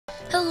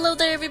Hello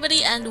there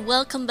everybody and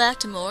welcome back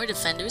to more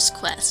Defender's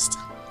Quest.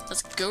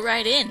 Let's go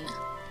right in.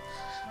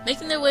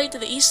 Making their way to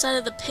the east side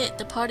of the pit,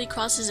 the party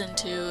crosses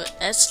into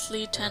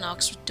Esli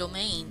Tenok's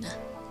domain.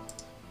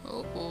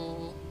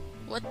 Oh,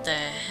 what the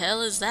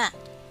hell is that?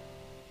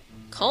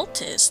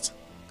 Cultist?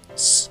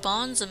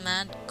 Spawns a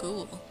mad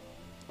ghoul.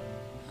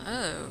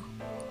 Oh.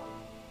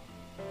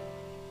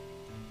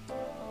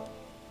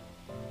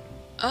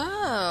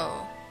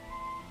 Oh.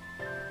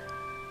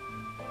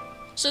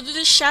 So do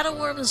the shadow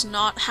worms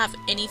not have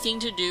anything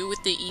to do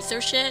with the ether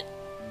shit?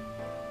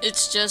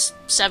 It's just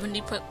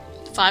 75%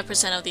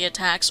 of the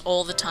attacks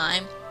all the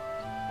time?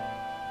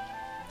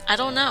 I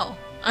don't know.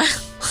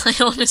 I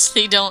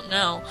honestly don't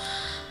know.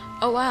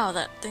 Oh wow,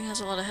 that thing has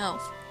a lot of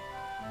health.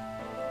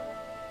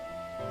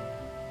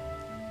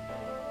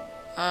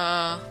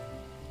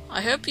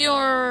 I hope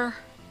you're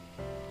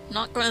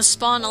not going to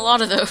spawn a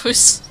lot of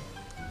those.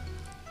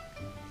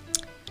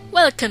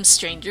 Welcome,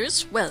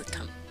 strangers,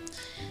 welcome.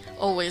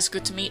 Always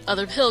good to meet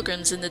other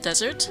pilgrims in the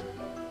desert.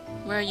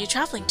 Where are you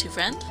traveling to,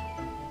 friend?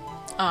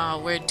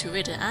 Where to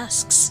it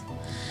asks.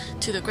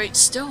 To the great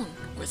stone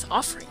with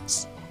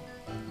offerings.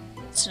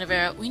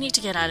 Sinovera, we need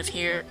to get out of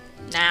here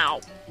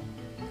now.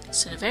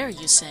 Sinovera,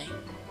 you say?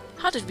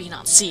 How did we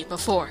not see it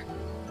before?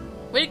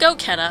 Way to go,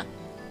 Keta!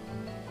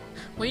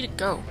 Way to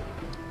go.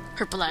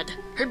 Her blood!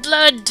 Her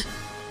blood!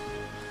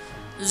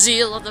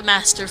 Zeal of the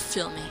Master,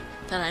 fill me,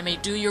 that I may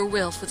do your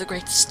will for the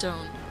great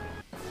stone.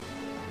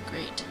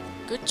 Great.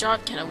 Good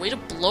job, Keta. Way to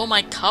blow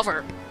my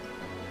cover!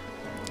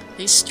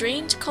 These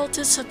strange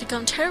cultists have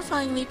become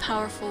terrifyingly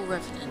powerful,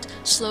 Revenant.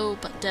 Slow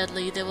but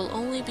deadly, they will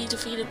only be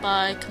defeated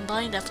by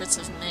combined efforts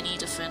of many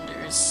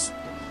defenders.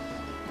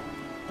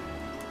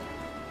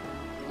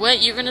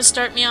 What, you're gonna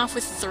start me off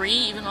with 3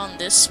 even on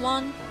this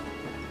one?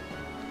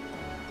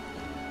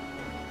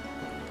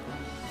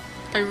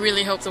 I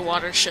really hope the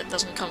water shit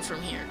doesn't come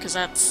from here, because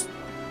that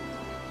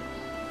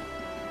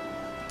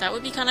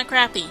would be kinda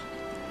crappy.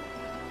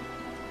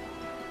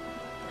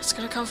 It's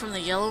gonna come from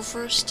the yellow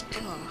first?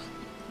 Ugh.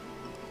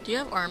 Do you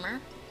have armor?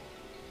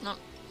 No.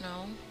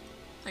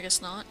 I guess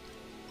not.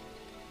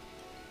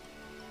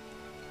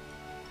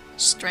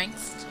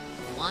 Strength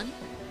 1?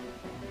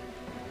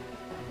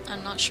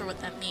 I'm not sure what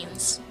that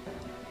means.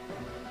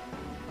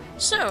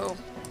 So,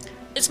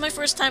 it's my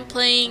first time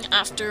playing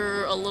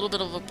after a little bit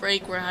of a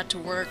break where I had to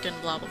work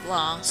and blah blah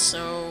blah,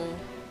 so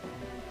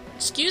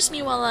excuse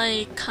me while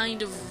I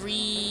kind of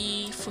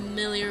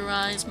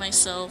re-familiarize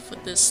myself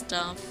with this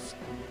stuff.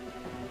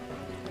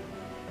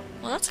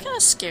 Well, that's kind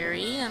of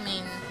scary. I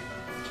mean,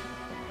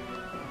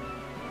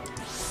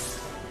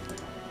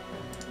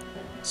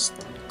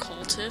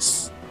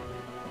 cultists.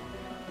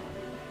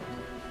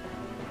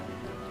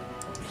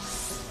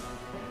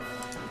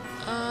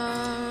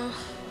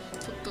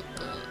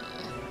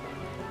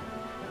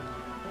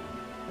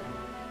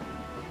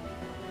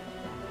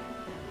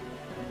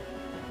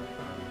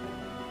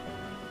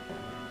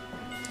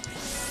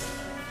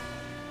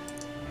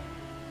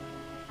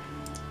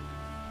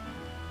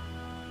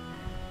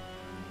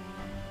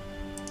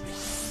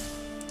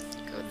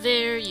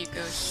 There, you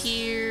go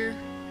here.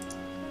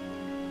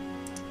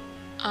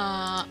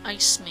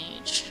 Ice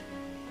Mage.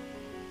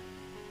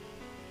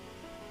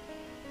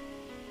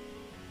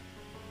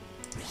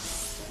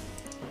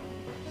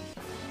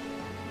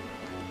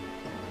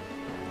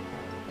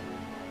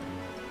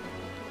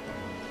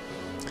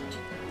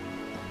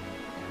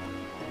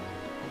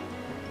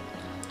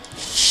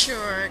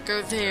 Sure,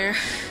 go there.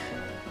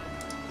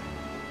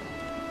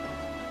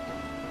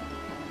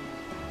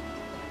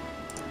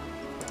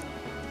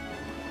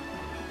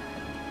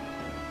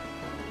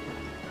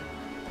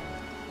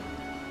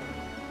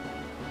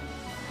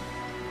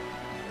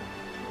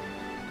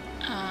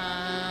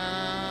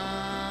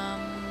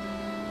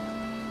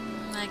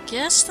 I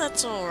guess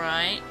that's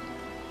alright.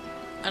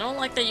 I don't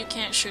like that you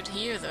can't shoot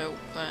here though,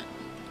 but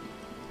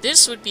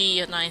this would be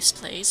a nice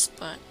place,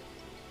 but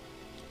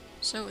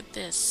so would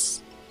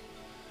this.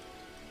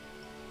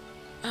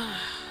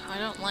 I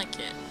don't like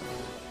it.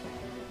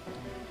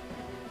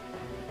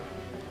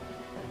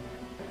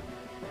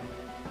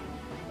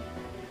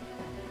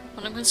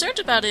 What I'm concerned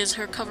about is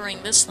her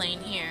covering this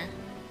lane here,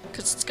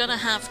 because it's gonna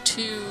have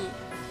two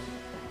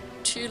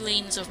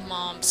lanes of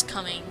mobs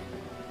coming.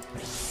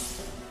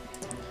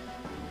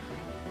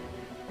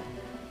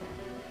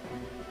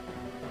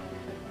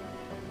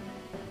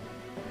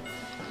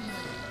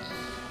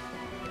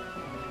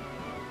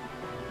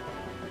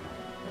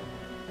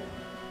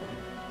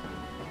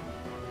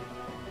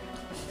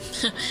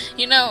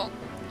 You know,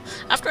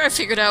 after I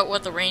figured out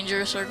what the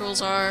ranger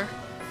circles are,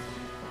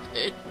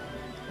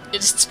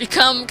 it's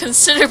become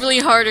considerably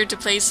harder to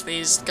place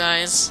these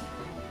guys.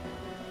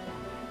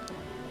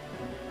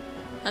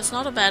 That's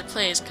not a bad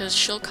place, because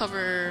she'll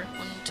cover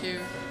 1,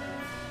 2...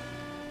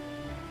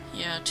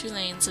 yeah, 2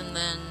 lanes and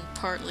then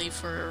partly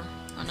for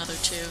another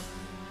 2. So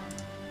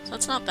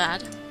that's not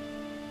bad.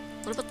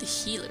 What about the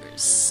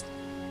healers?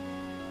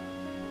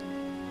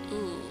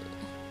 Ooh.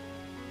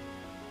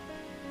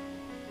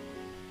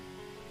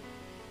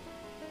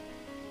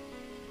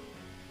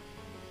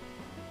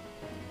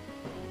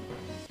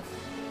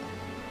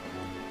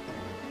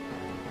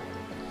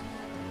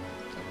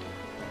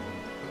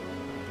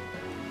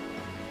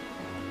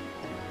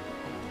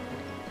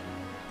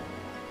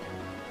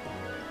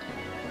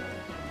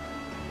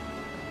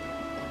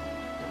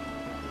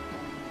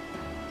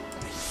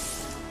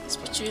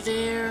 Let's put you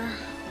there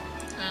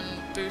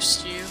and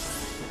boost you.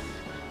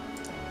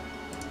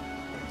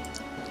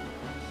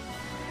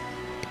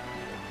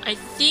 I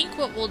think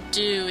what we'll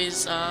do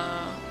is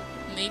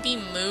maybe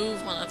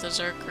move one of the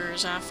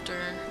Zerkers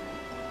after.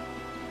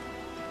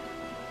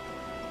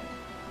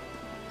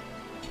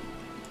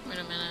 Wait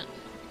a minute.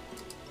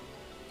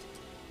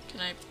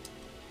 Can I...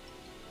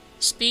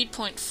 Speed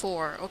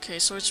 0.4. Okay,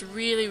 so it's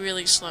really,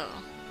 really slow.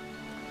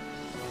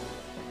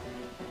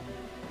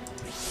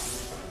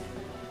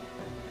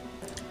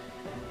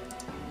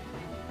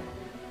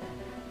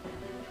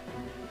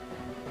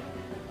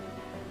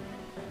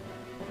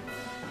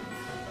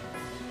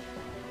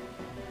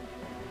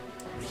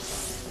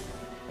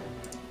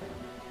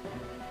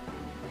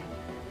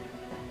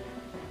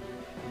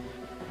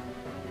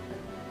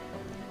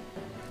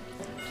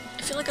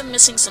 I feel like I'm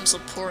missing some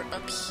support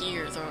up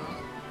here, though.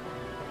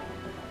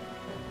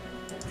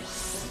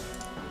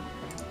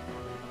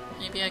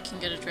 Maybe I can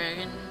get a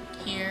dragon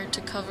here to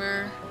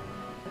cover.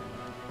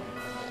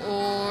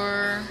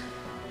 Or...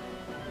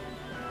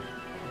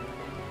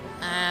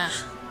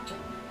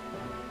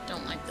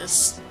 Don't like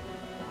this.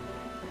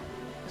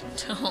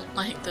 Don't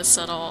like this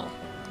at all.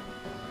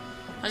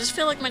 I just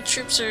feel like my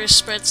troops are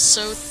spread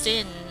so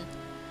thin,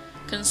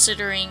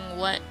 considering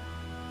what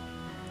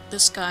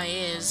this guy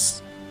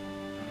is.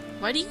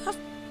 Why do you have...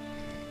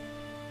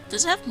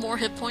 Does it have more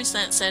hit points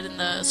than it said in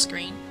the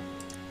screen?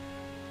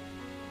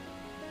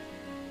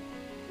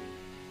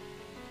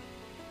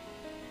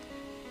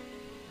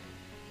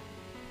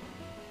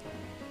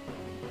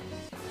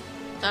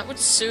 That would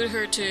suit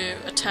her to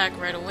attack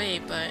right away,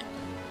 but...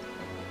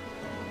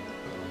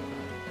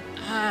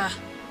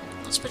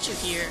 let's put you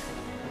here.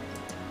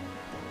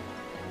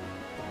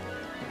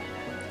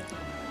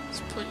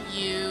 Let's put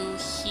you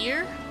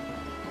here?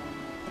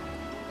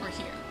 Or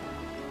here?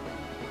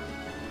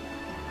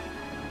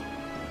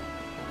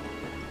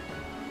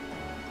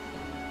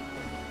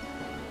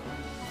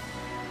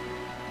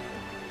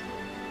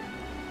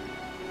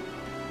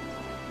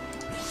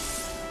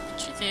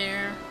 Put you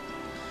there.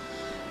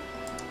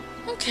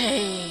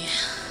 Okay.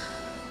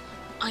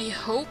 I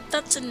hope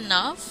that's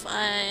enough.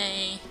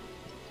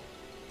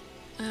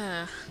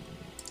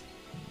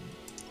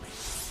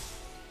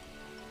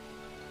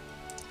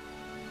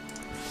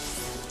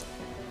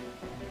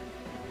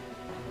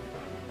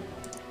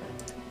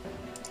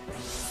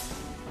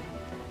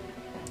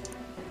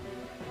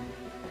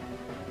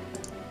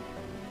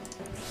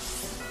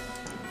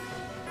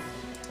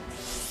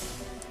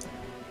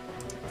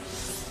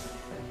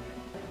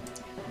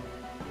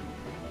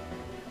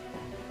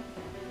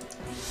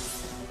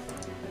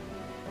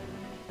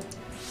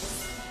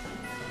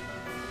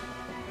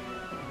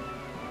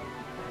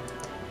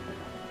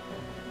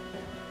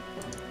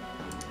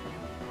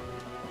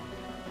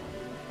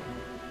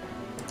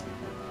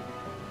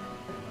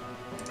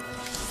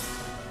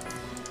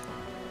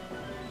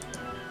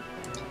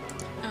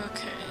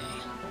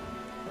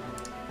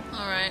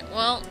 Alright,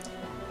 well,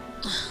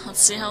 let's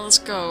see how this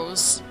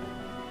goes.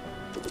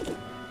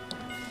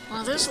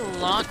 Well, there's a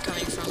lot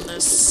coming from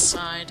this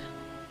side.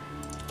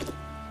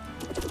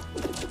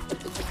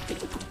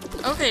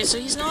 Okay, so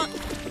he's not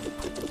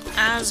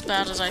as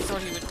bad as I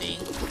thought he would be.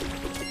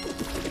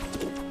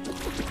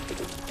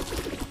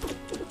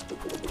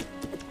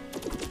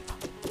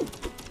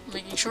 I'm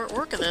making short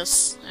work of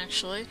this,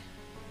 actually.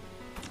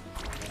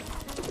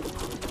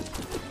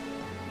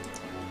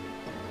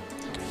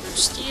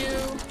 Boost you.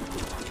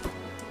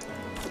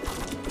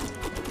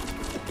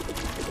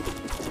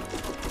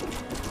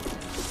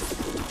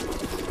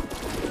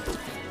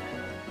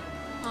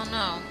 Oh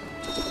no.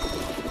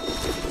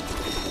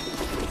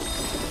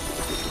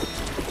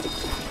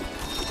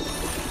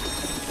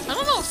 I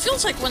don't know, it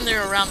feels like when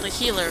they're around the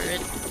healer,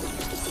 it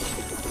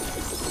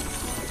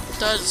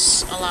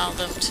does allow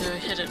them to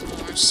hit it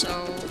more,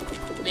 so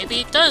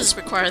maybe it does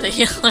require the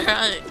healer.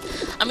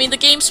 I mean, the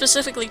game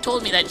specifically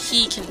told me that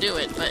he can do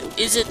it, but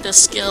is it the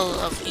skill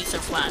of Ether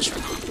Flash or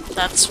not?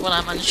 That's what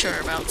I'm unsure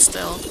about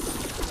still.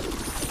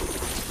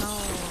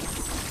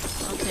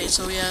 Oh. Okay,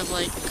 so we have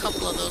like a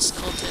couple of those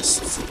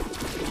cultists.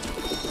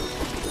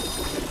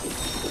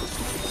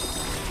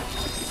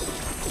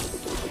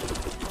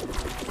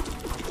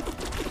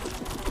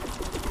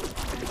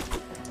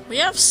 We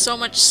have so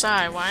much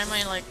psi, why am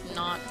I like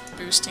not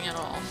boosting at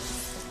all?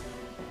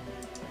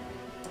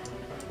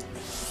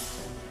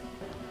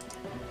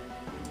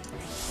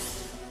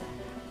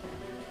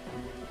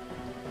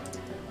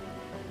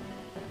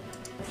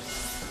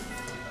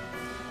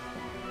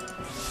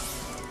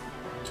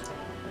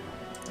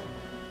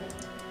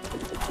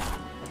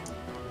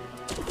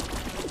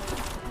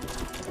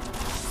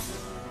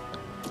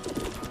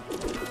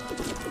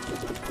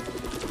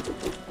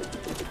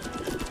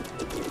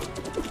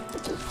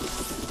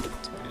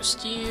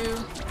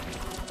 You.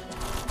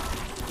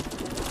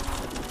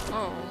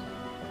 Oh.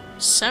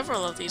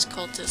 Several of these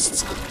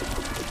cultists, huh?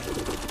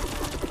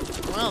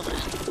 Well then.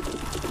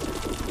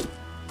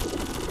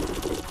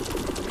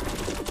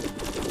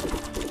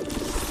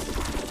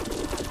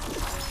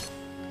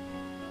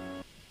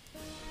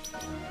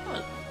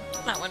 Well,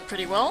 that went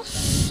pretty well.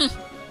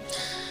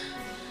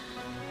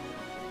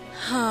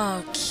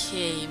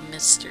 Okay,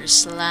 Mr.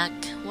 Slack,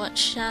 what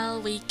shall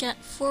we get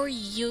for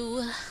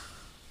you?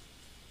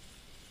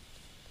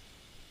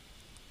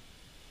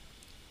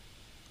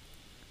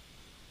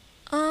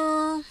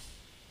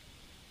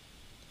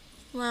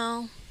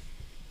 Well,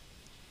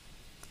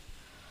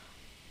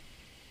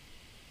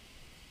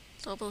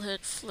 double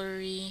hit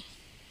flurry.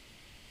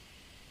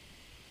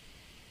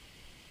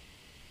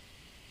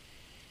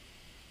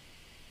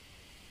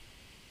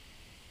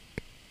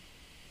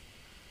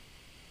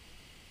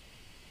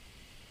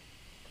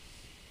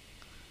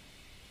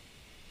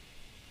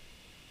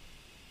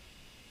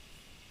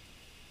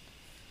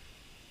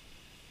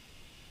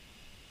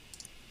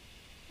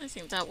 I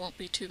think that won't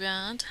be too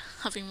bad,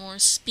 having more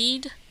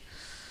speed.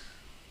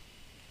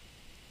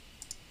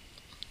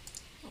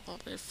 A little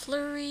bit of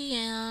flurry,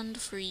 and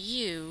for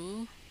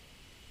you...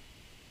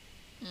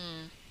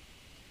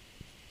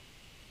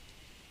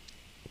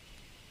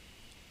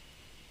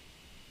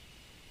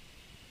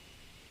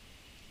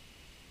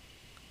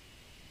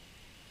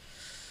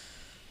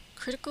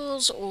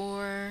 Criticals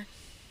or...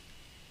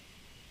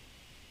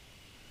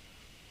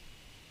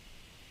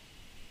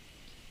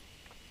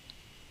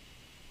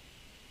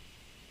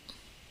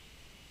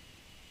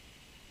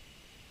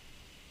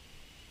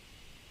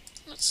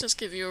 Let's just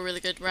give you a really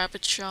good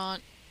rapid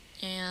shot,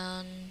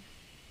 and...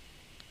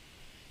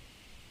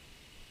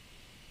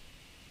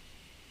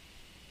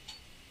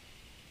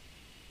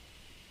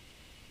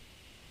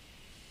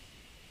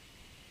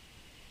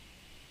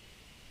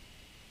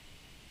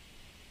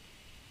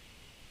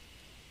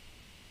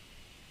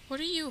 What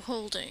are you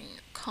holding?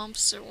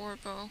 Comps or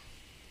Orbo?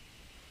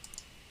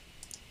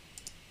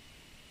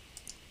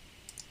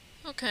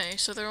 Okay,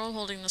 so they're all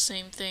holding the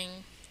same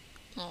thing.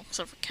 Well,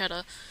 except for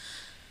Keta.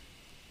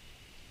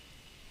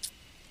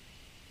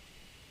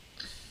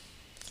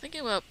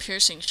 Thinking about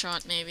piercing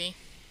shot, maybe.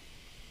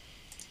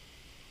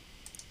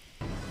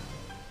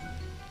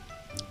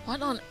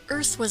 What on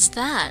earth was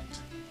that?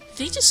 Did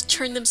they just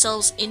turn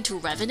themselves into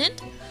Revenant?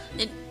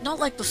 And not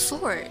like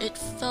before. It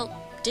felt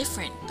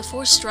different. The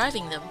force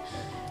driving them.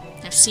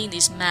 I've seen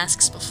these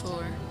masks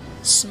before.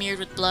 Smeared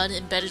with blood,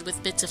 embedded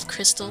with bits of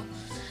crystal.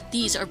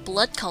 These are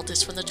blood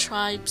cultists from the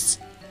tribes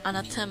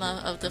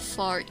Anathema of the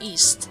Far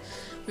East.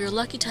 We are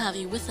lucky to have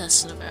you with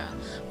us, Sinovera.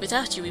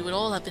 Without you, we would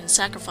all have been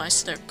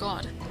sacrificed to their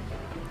god.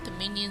 The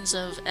minions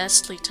of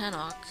Estli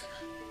Tenok.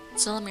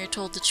 Zelamir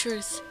told the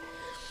truth.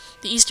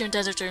 The eastern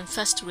desert are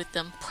infested with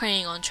them,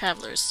 preying on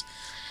travelers.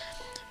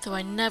 Though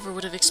I never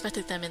would have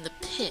expected them in the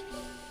pit.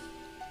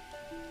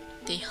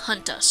 They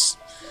hunt us.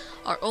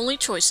 Our only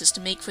choice is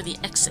to make for the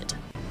exit.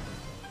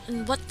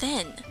 And what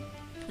then?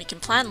 We can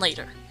plan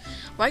later.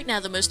 Right now,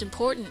 the most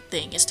important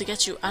thing is to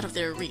get you out of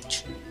their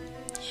reach.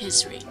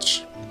 His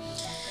reach.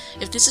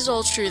 If this is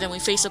all true, then we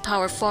face a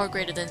power far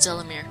greater than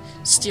Zelamir.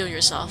 Steel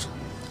yourself.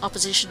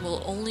 Opposition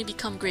will only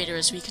become greater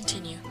as we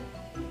continue.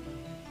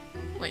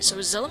 Wait, so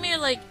is Zelamir,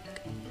 like,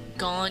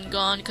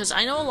 gone? Because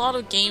I know a lot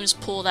of games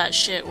pull that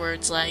shit where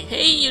it's like,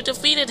 hey, you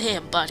defeated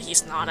him, but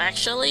he's not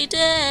actually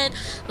dead.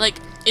 Like,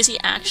 is he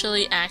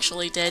actually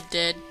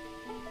dead?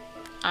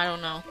 I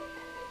don't know.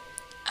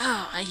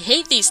 Ah, I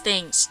hate these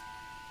things.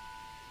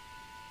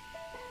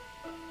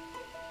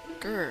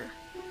 Grr.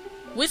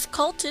 With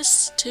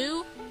cultists,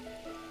 too?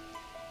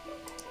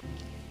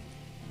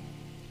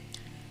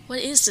 What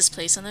is this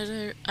place?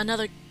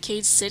 Another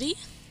caged city?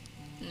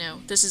 No,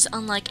 this is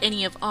unlike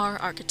any of our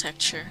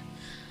architecture.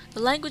 The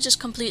language is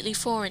completely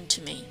foreign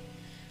to me.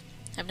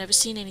 I've never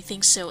seen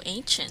anything so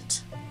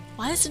ancient.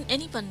 Why hasn't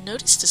anyone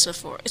noticed this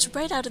before? It's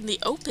right out in the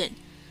open.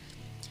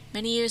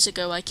 Many years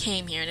ago I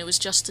came here and it was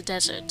just a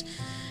desert.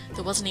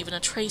 There wasn't even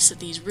a trace of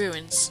these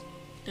ruins.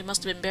 They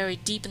must have been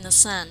buried deep in the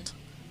sand.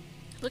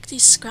 Look at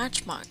these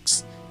scratch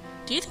marks.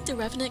 Do you think the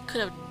Revenant could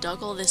have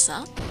dug all this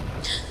up?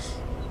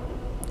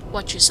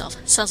 Watch yourself.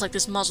 Sounds like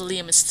this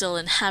mausoleum is still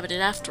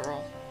inhabited after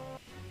all.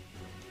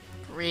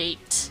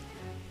 Great.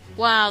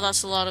 Wow,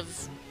 that's a lot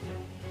of...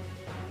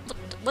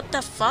 What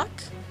the fuck?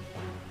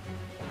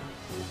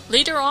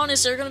 Later on,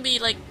 is there gonna be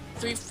like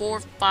 3, 4,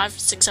 5,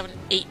 6, 7,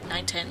 8,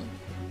 9, 10?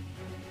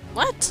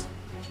 What?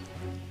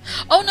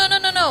 Oh, no,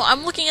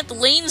 I'm looking at the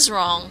lanes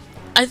wrong.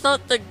 I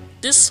thought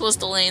this was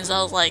the lanes.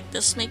 I was like,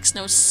 this makes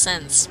no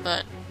sense,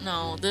 but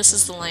no, this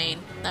is the lane.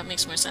 That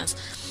makes more sense.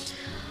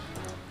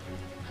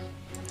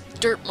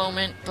 Dirt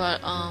moment,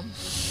 but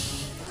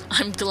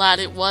I'm glad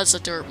it was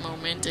a dirt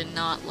moment and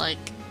not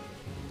like,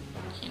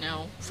 you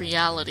know,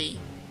 reality.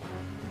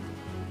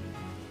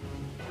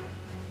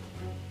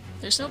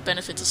 There's no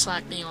benefit to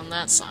Slack being on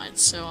that side,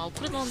 so I'll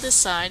put it on this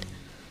side.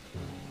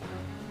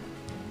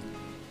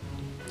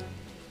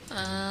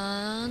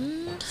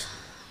 And...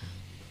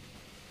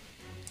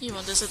 you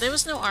want this? There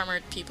was no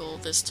armored people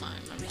this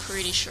time, I'm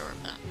pretty sure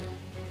of that.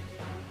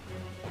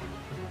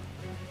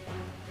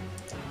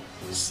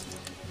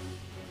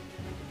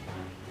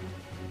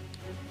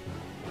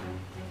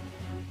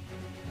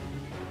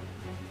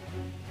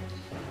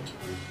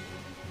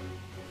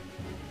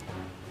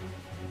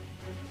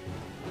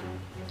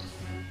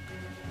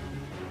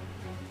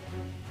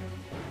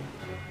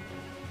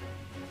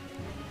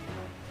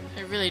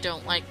 I really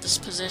don't like this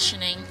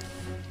positioning.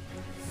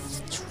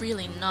 It's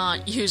really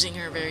not using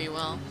her very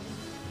well.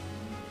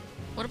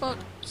 What about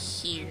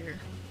here?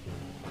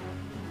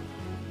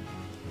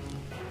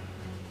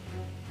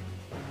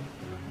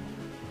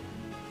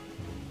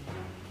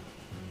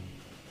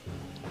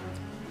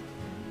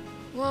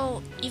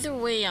 Well, either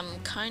way, I'm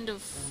kind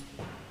of...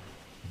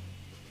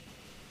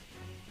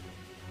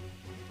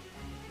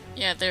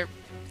 Yeah, they're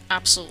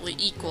absolutely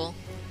equal.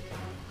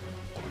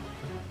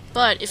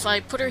 But if I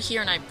put her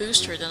here and I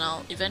boost her, then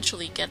I'll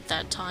eventually get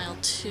that tile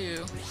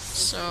too.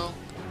 So,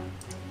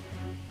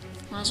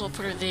 might as well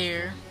put her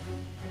there.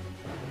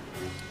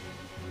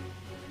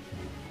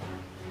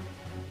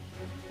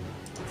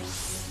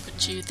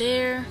 Put you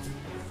there.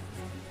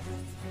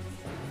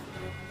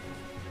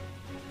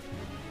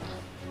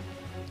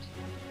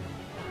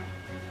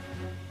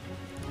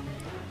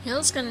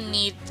 Hill's gonna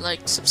need,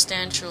 like,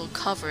 substantial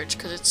coverage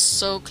because it's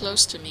so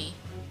close to me.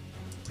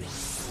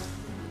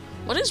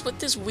 What is with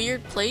this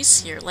weird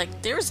place here?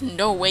 Like, there's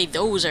no way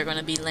those are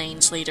gonna be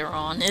lanes later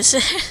on, is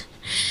it?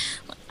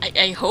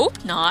 I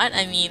hope not.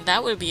 I mean,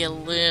 that would be a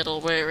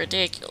little bit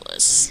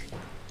ridiculous.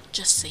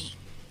 Just saying.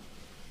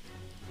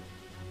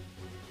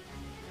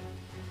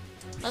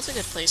 That's a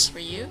good place for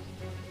you.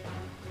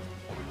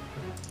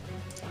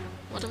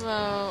 What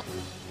about...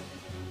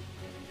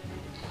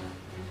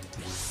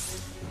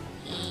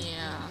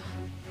 Yeah.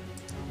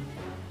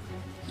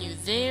 You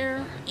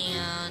there,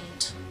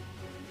 and...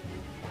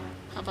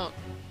 How about...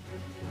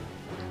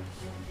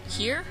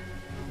 here?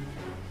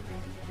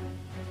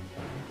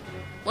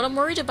 What I'm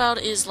worried about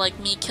is, like,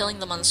 me killing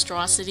the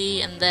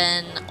monstrosity and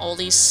then all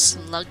these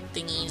slug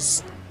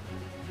thingies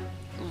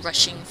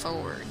rushing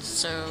forward,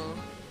 so...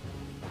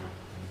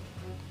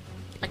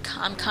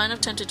 I'm kind of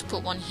tempted to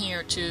put one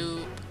here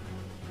to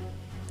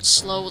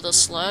slow the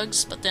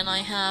slugs, but then I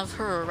have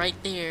her right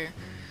there.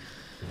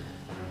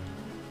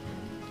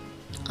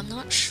 I'm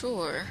not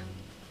sure.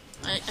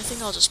 I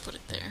think I'll just put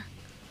it there.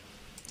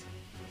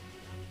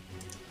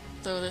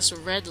 Though this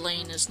red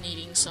lane is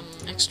needing some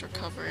extra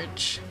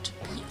coverage, to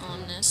be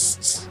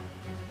honest.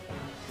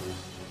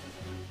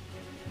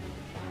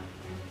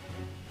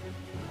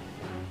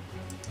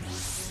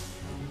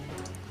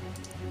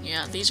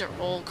 Yeah, these are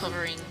all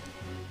covering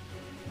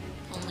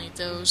only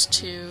those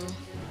two.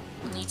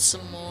 Need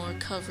some more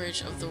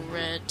coverage of the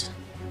red.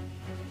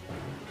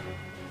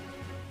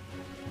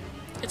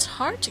 It's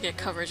hard to get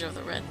coverage of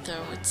the red,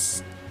 though.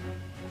 It's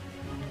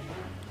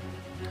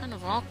kind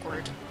of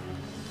awkward.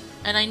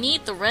 And I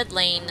need the red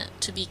lane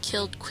to be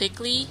killed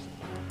quickly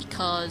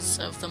because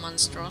of the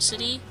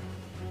monstrosity.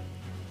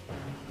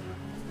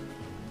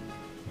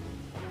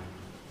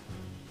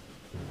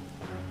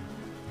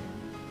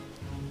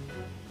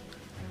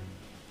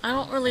 I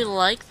don't really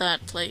like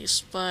that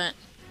place, but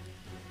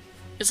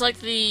it's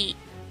like the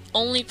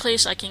only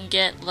place I can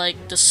get,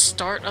 like, the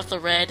start of the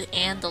red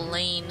and the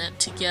lane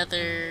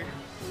together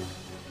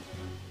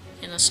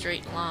in a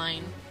straight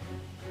line.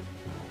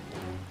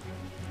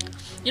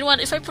 You know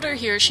what, if I put her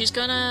here, she's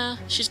going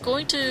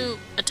to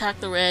attack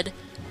the red,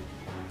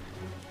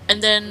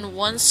 and then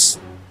once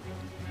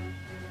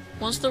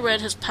the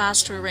red has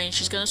passed her range,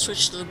 she's gonna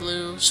switch to the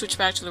blue, switch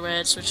back to the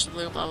red, switch to the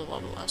blue, blah blah blah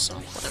blah blah, so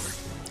whatever.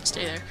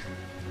 Stay there.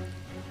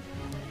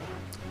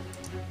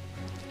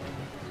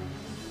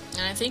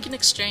 And I think in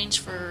exchange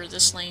for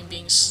this lane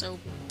being so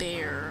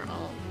bare,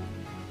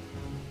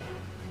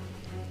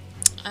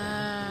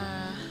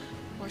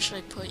 where should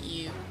I put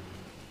you?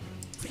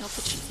 I'll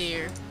put you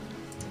there,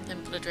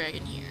 then put a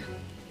dragon here.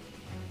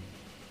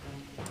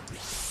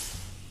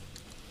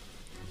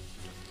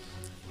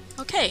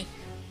 Okay.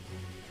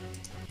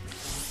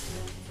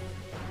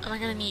 Am I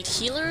gonna need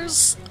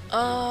healers?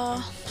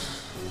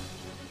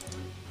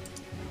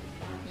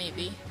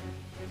 Maybe.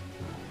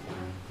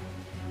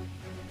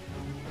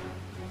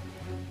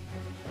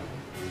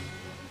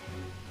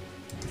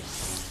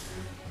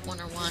 One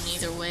or one,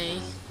 either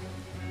way.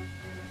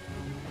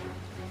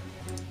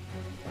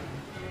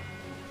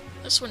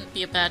 This wouldn't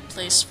be a bad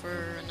place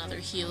for another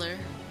healer.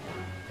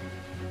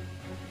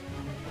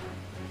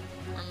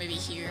 Or maybe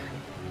here.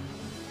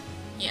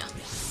 Yeah.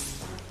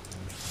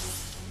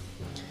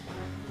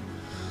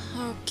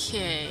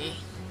 Okay.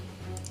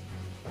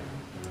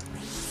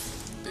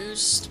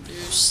 Boost,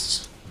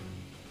 boost,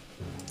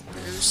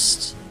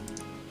 boost.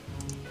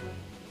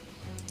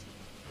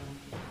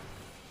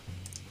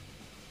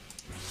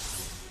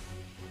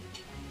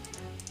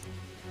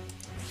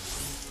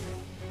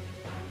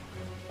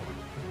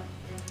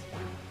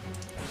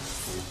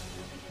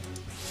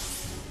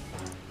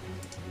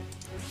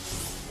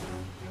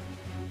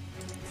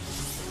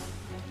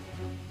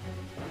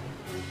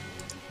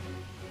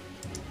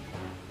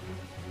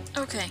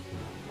 Okay.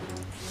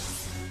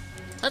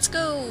 Let's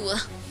go!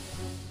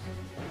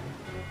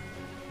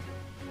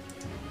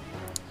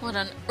 What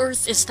on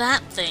earth is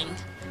that thing?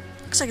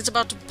 Looks like it's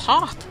about to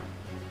pop.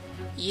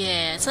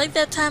 Yeah, it's like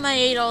that time I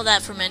ate all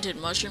that fermented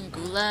mushroom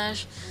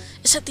goulash.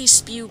 Except these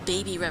spew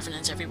baby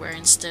revenants everywhere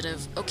instead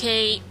of...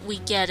 Okay, we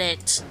get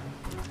it.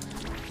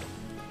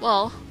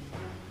 Well,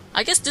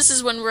 I guess this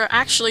is when we're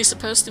actually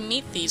supposed to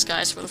meet these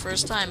guys for the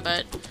first time,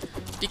 but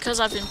because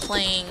I've been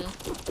playing,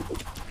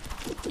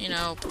 you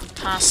know,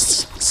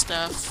 past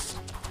stuff,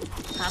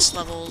 past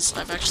levels,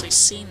 I've actually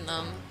seen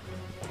them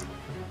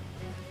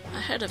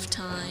ahead of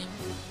time.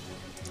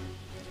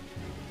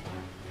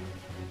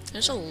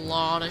 There's a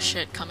lot of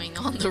shit coming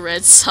on the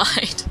red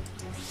side.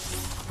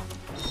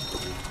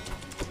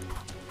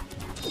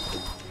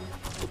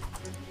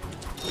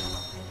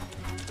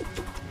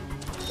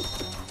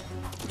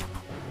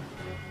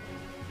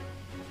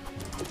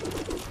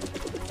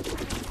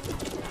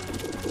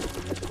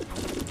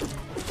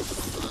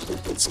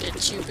 Let's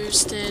get you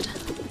boosted.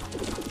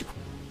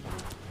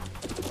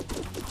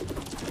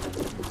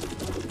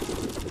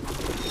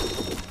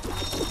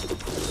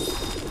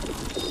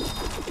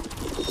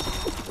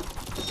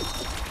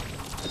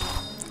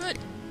 Good.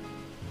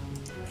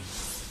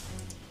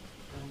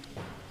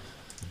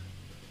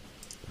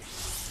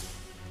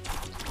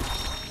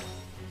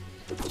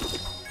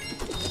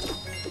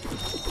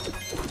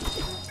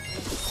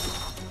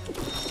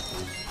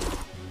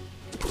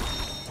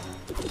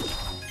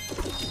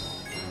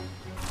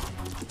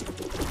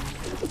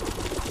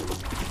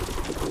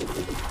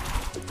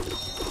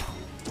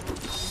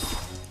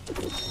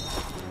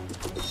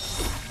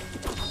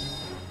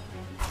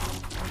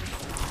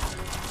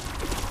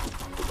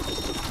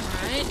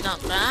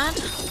 Not bad.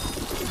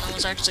 No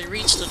one's actually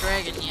reached the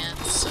dragon yet,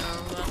 so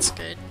that's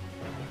good.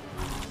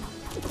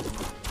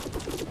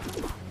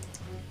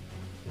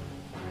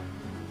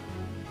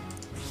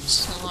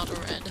 Just a lot of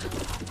red.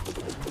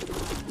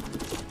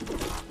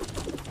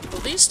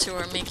 Well, these two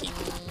are making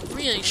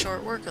really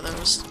short work of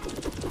those.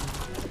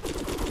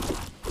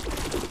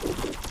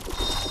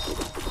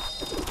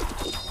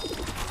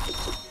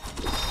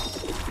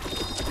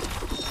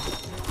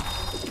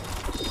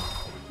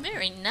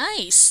 Very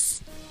nice!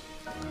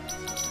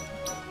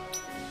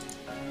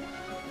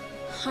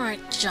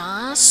 Alright,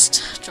 Jost.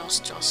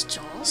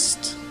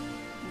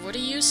 What are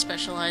you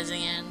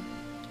specializing in?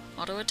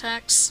 Auto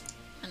attacks?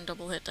 And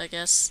double hit, I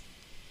guess.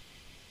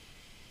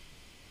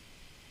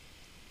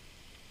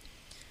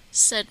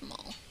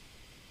 Sedmal.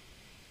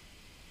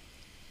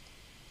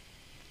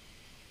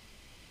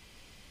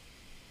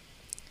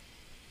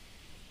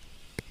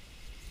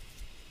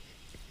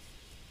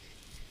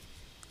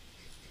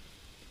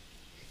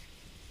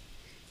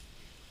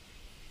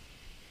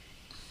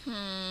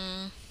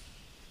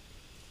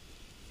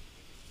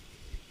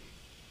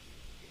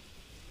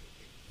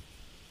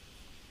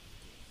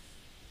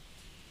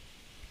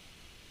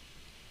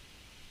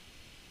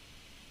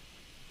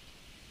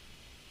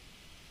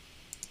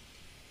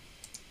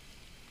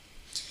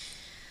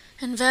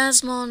 And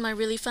Vasmon, my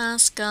really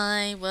fast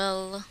guy,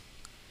 well,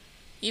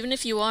 even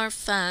if you are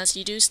fast,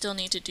 you do still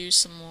need to do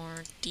some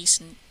more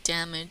decent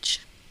damage.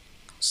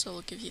 So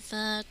we'll give you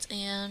that,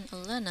 and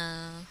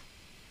Elena.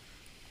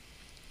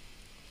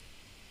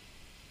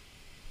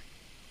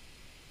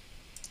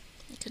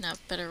 You can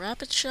have better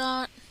rapid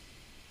shot.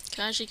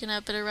 Kaji can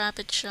have better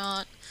rapid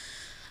shot.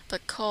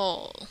 But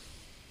Cole.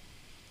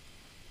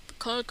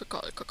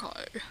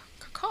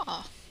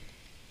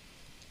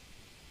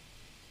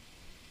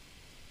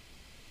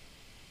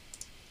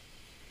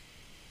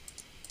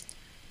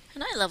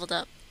 And I leveled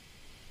up.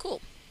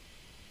 Cool.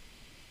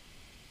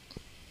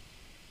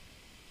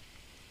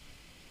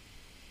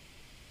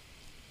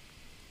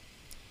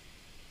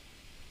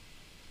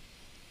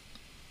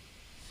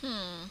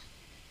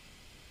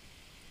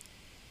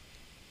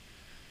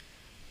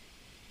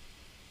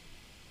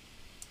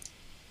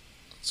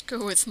 Let's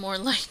go with more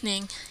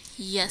lightning.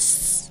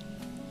 Yes.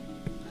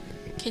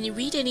 Can you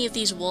read any of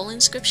these wall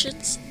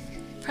inscriptions?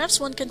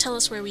 Perhaps one can tell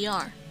us where we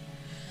are.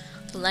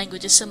 The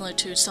language is similar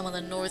to some of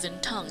the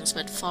northern tongues,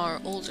 but far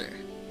older.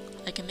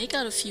 I can make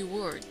out a few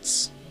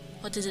words.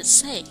 What does it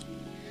say?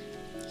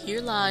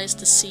 Here lies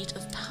the seat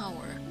of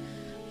power.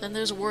 Then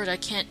there's a word I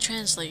can't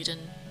translate,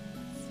 and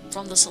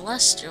from the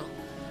celestial.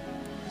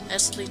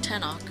 Estli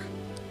Tenok.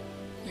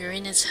 You're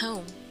in his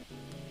home.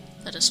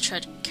 Let us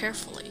tread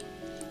carefully.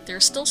 There are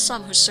still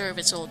some who serve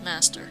its old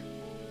master.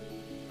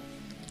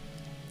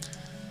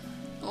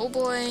 Oh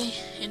boy,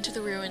 into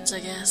the ruins, I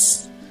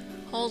guess.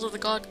 Halls of the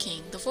God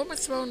King, the former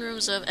throne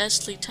rooms of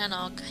Estli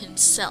Tenok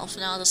himself,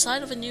 now the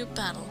site of a new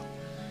battle.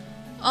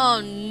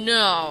 Oh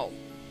no!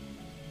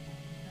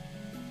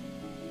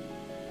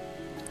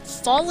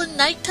 Fallen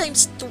Nighttime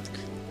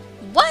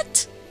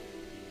What?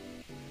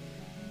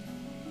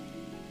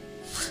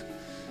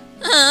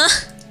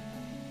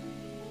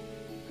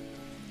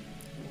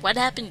 What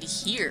happened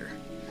here?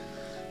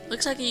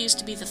 Looks like it used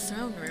to be the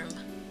throne room.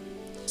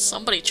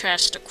 Somebody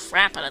trashed the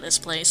crap out of this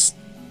place,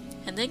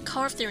 and then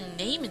carved their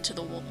name into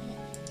the wall.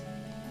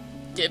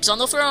 Dibs on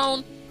the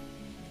throne!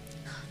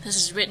 This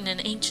is written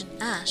in ancient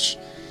ash.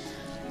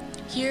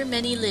 Here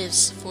many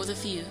lives for the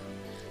few.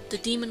 The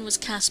demon was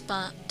cast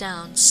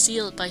down,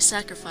 sealed by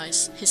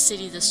sacrifice, his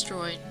city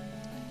destroyed.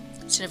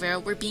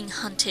 Sinovera, we're being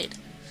hunted.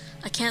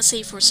 I can't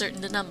say for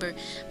certain the number,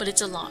 but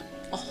it's a lot.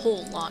 A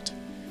whole lot.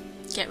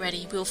 Get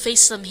ready, we'll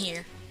face them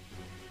here.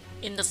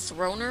 In the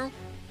throne room?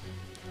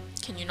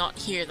 Can you not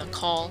hear the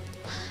call?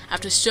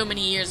 After so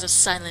many years of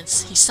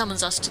silence, he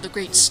summons us to the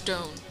great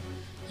stone.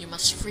 You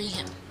must free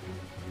him.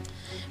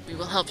 We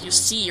will help you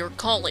see your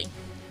calling.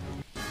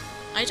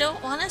 I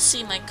don't want to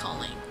see my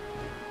calling.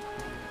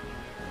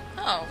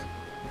 Oh.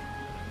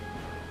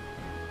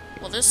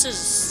 Well, this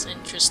is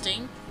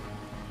interesting.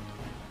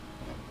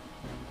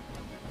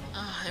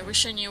 I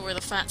wish I knew where the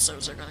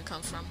fatsos are gonna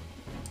come from.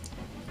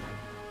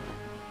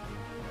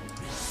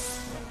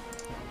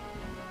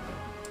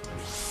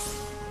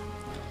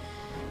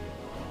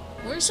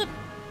 Where's the...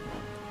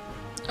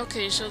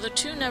 Okay, so the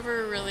two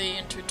never really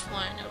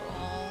intertwine at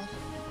all.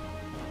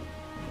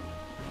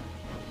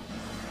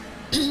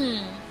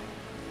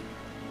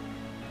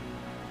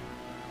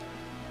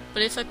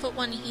 But if I put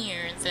one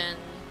here, then...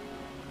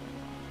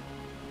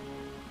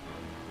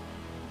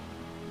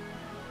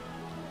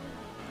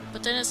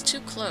 But then it's too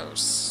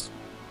close.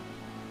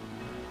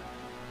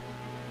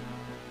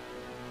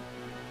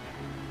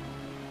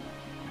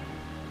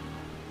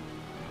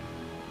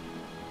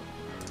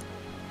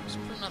 Let's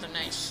put another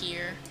knight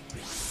here.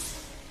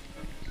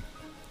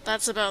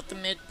 That's about the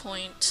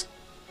midpoint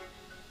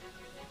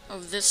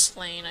of this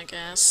lane, I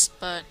guess,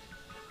 but...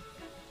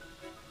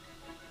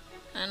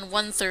 And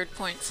 1/3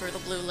 point for the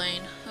blue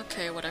lane.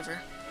 Okay,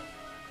 whatever.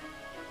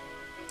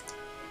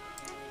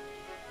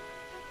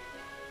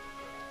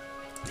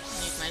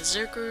 Need my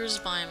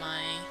Zerkers by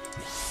my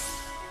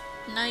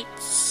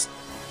knights.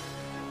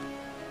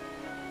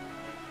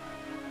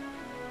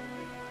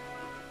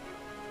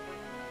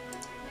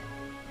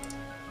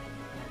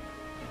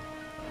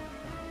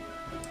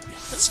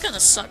 This is gonna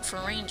suck for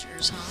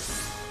rangers,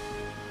 huh?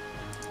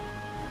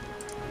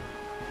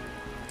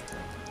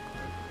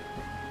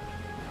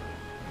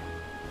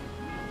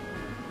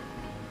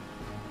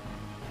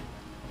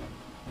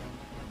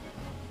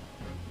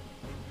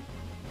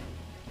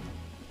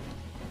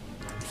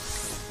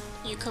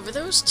 You cover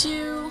those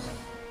two.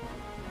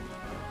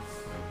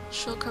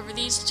 She'll cover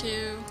these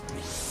two.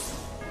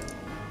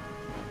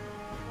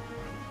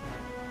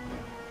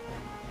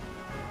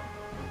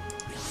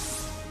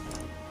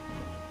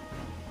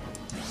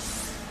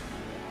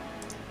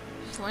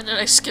 Why did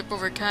I skip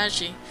over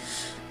Kaji?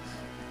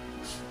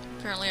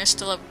 Apparently I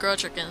still have a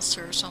grudge against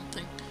her or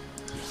something.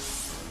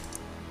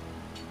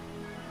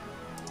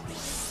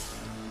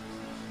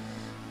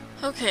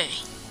 Okay.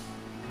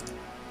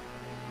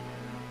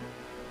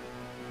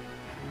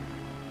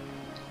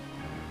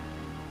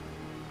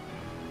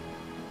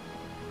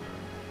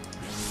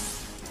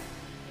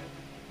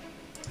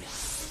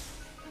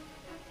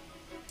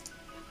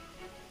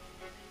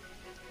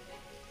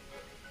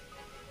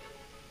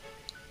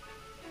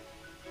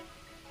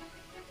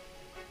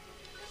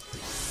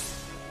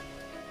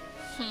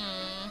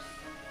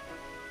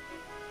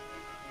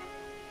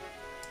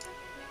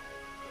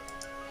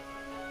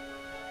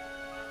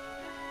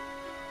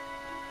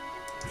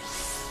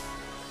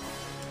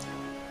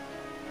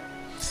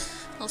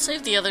 I'll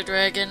save the other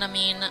dragon. I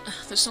mean,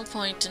 there's no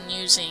point in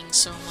using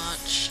so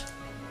much.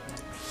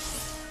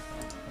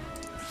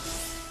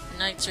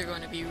 Knights are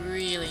going to be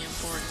really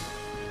important.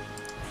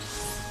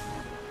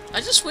 I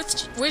just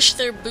wish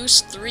their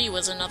boost 3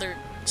 was another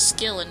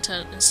skill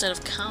instead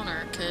of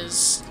counter,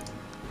 because,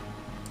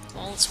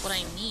 well, it's what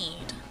I need.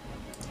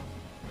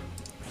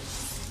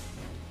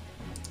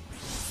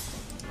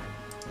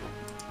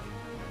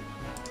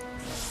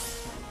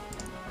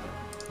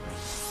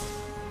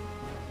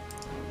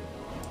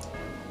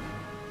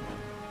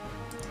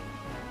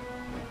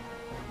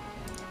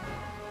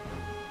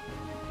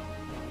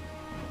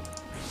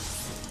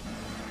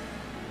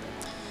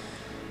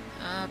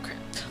 Oh, crap.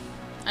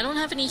 I don't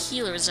have any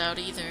healers out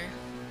either.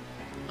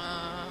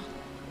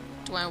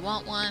 Do I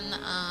want one?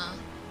 I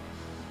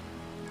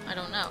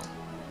don't know.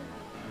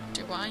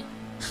 Do I?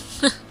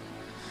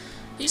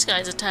 These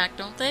guys attack,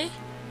 don't they?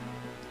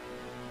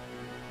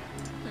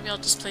 Maybe I'll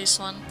just place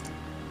one.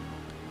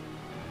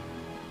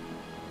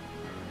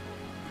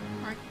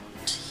 Right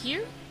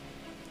here?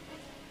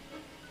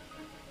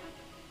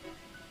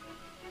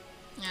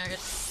 Yeah, I get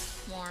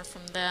more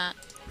from that.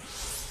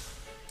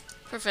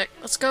 Perfect,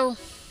 let's go!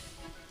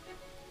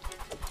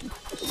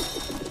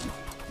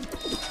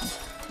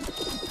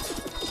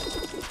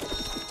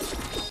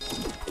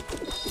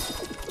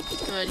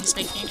 Good, he's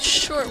making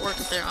short work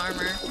of their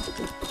armor.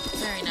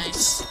 Very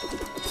nice.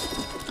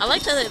 I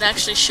like that it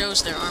actually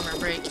shows their armor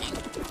breaking.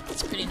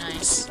 It's pretty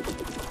nice.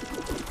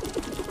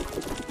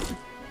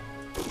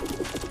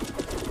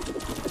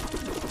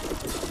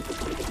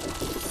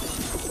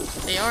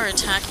 They are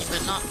attacking,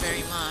 but not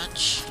very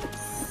much.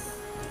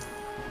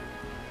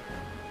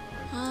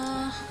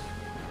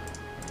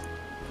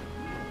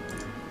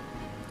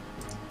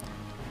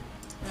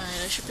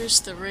 Right, I should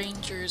boost the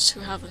rangers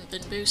who haven't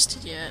been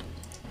boosted yet.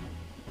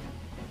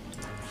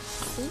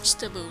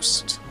 Boost a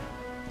boost.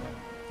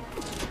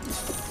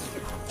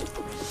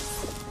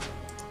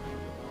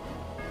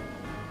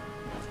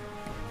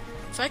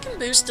 If I can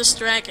boost this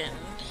dragon,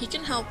 he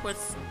can help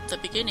with the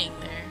beginning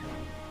there.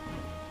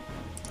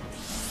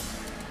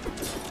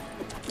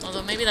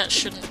 Although maybe that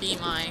shouldn't be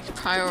my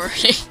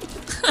priority.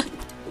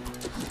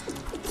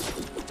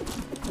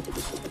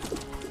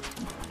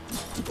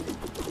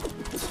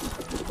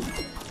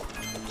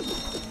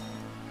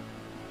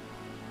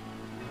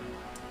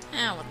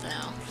 Ah, what the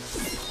hell.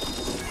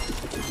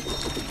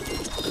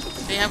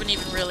 They haven't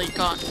even really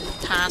gotten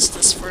past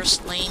this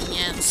first lane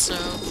yet, so...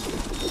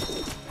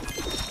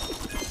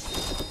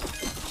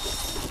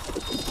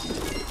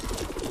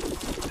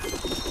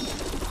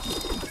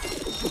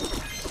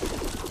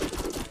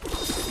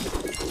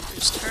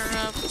 Boost her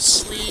up,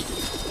 sleep.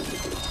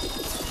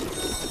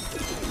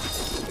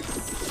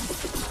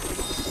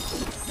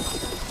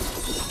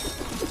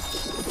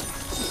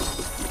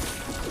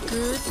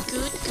 Good,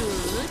 good,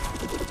 good.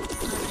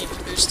 I haven't even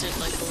boosted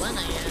like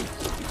Elena yet.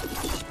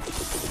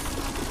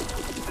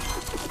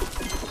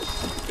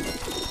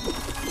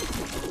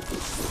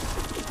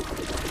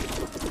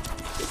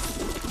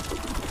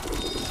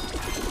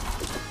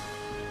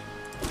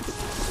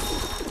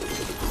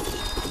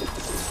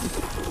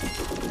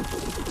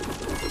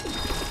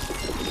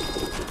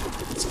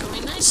 It's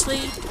going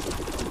nicely.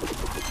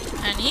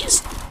 And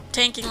he's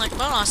tanking like a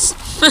boss.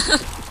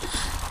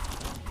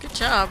 Good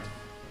job.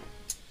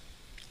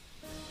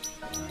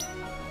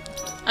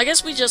 I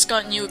guess we just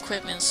got new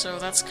equipment, so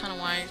that's kind of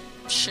why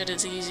shit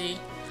is easy.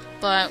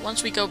 But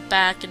once we go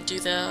back and do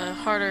the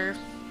harder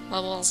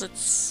levels,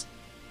 it's,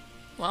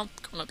 well,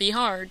 gonna be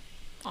hard,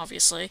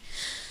 obviously.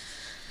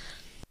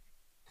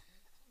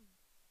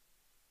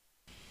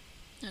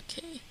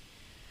 Okay.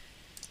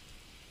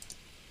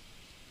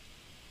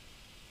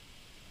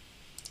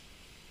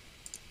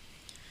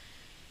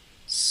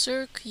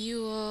 Cirque,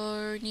 you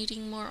are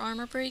needing more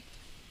armor break?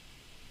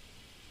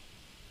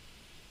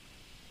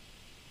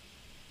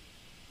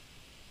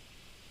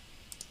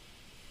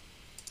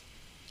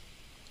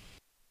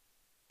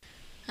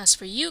 As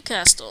for you,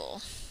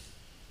 Castle,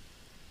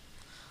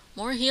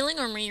 more healing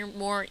or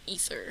more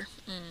ether?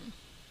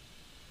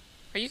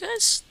 Are you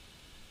guys?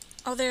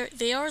 Oh,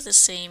 they are the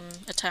same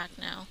attack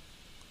now.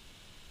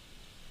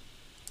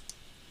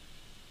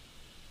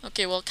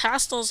 Okay, well,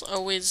 Castle's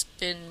always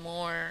been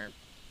more.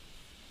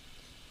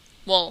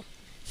 Well,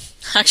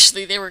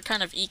 actually, they were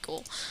kind of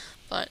equal,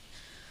 but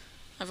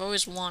I've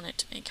always wanted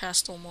to make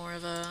Castle more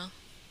of a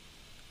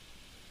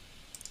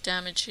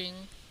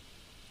damaging.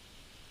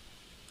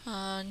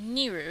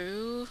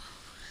 Nero.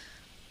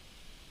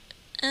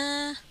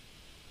 I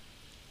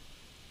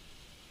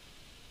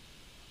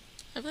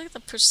feel like the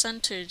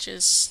percentage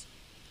is...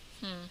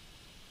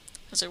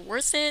 Is it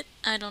worth it?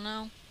 I don't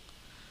know.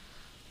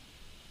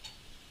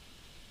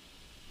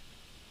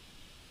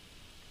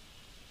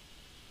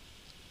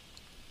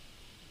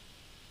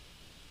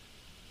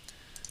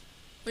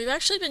 We've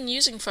actually been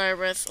using Fire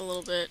Breath a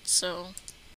little bit, so